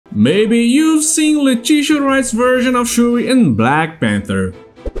Maybe you've seen Letitia Wright's version of Shuri in Black Panther.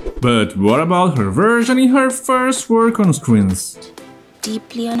 But what about her version in her first work on screens?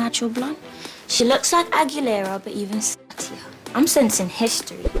 Deeply unnatural blonde. She looks like Aguilera, but even sluttier. I'm sensing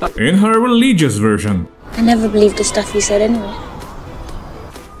history. In her religious version. I never believed the stuff you said anyway.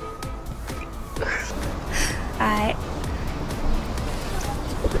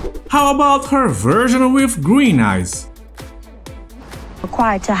 How about her version with green eyes?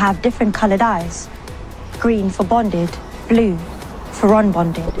 Required to have different colored eyes. Green for bonded, blue for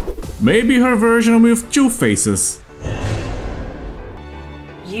unbonded. Maybe her version with two faces.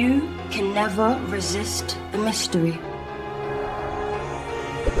 You can never resist the mystery.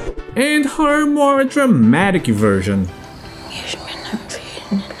 And her more dramatic version.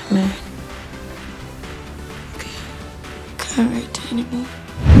 Can't write anymore.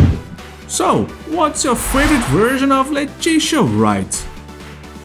 So, what's your favorite version of Letitia Wright?